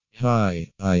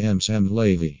Hi, I am Sam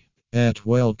Levy. At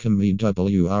Welcome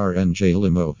EWRNJ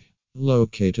Limo,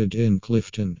 located in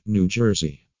Clifton, New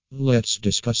Jersey. Let's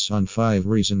discuss on 5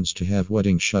 reasons to have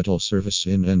wedding shuttle service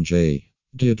in NJ.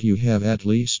 Did you have at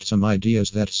least some ideas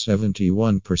that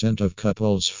 71% of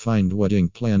couples find wedding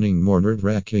planning more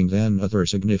nerve-wracking than other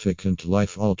significant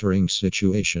life-altering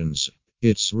situations?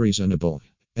 It's reasonable.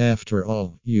 After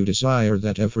all, you desire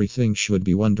that everything should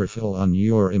be wonderful on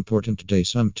your important day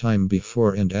sometime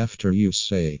before and after you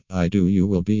say, I do. You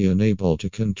will be unable to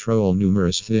control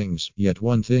numerous things, yet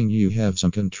one thing you have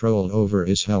some control over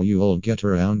is how you'll get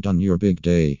around on your big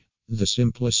day. The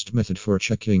simplest method for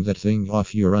checking that thing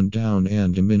off your rundown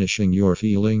and diminishing your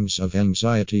feelings of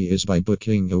anxiety is by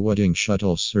booking a wedding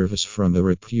shuttle service from a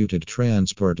reputed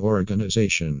transport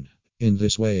organization. In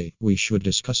this way, we should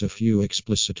discuss a few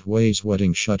explicit ways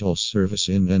wedding shuttle service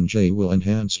in NJ will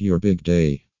enhance your big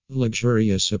day.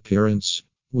 Luxurious appearance.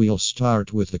 We'll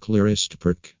start with the clearest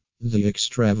perk, the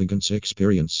extravagance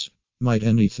experience. Might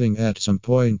anything at some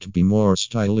point be more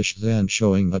stylish than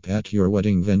showing up at your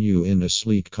wedding venue in a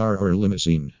sleek car or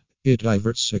limousine? It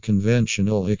diverts a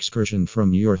conventional excursion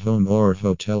from your home or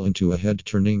hotel into a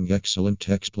head-turning excellent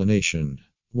explanation.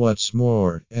 What's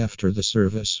more, after the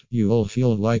service, you'll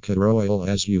feel like a royal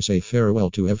as you say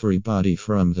farewell to everybody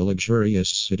from the luxurious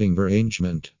sitting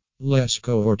arrangement. Less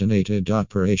coordinated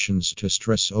operations to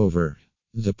stress over.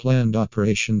 The planned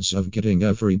operations of getting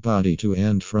everybody to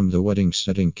and from the wedding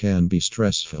setting can be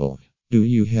stressful. Do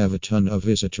you have a ton of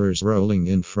visitors rolling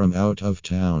in from out of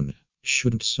town?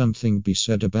 Shouldn't something be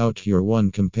said about your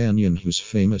one companion who's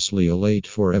famously late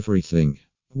for everything?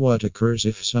 What occurs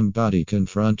if somebody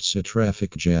confronts a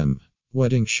traffic jam?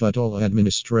 Wedding shuttle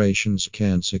administrations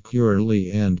can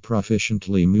securely and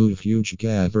proficiently move huge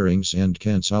gatherings and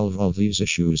can solve all these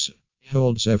issues.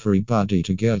 Holds everybody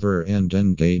together and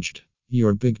engaged.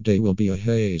 Your big day will be a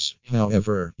haze.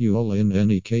 However, you'll in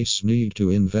any case need to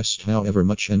invest however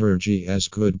much energy as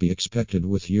could be expected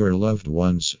with your loved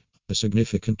ones. A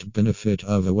significant benefit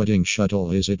of a wedding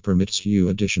shuttle is it permits you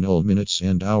additional minutes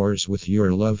and hours with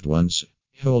your loved ones.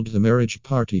 Hold the marriage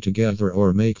party together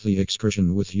or make the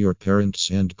excursion with your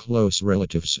parents and close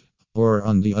relatives. Or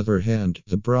on the other hand,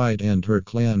 the bride and her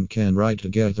clan can ride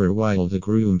together while the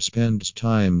groom spends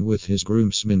time with his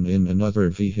groomsmen in another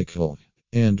vehicle.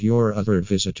 And your other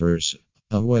visitors.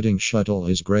 A wedding shuttle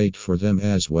is great for them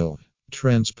as well.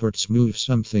 Transports move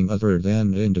something other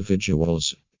than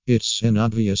individuals. It's an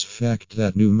obvious fact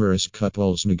that numerous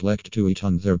couples neglect to eat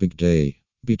on their big day.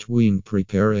 Between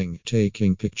preparing,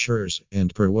 taking pictures,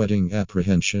 and per-wedding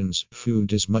apprehensions,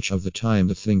 food is much of the time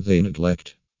the thing they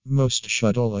neglect. Most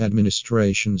shuttle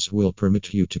administrations will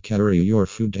permit you to carry your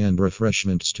food and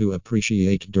refreshments to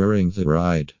appreciate during the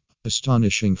ride.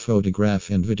 Astonishing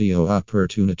photograph and video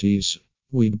opportunities.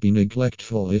 We'd be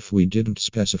neglectful if we didn't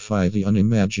specify the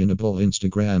unimaginable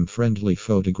Instagram-friendly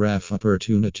photograph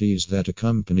opportunities that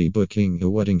accompany booking a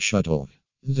wedding shuttle.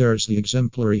 There's the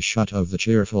exemplary shot of the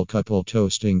cheerful couple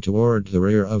toasting toward the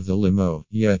rear of the limo,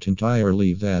 yet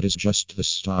entirely that is just the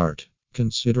start.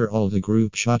 Consider all the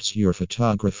group shots your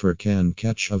photographer can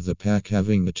catch of the pack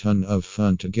having a ton of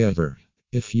fun together.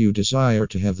 If you desire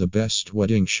to have the best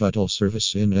wedding shuttle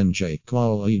service in NJ,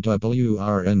 call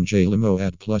EWRNJ Limo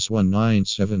at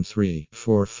 +1973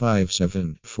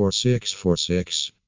 457 4646.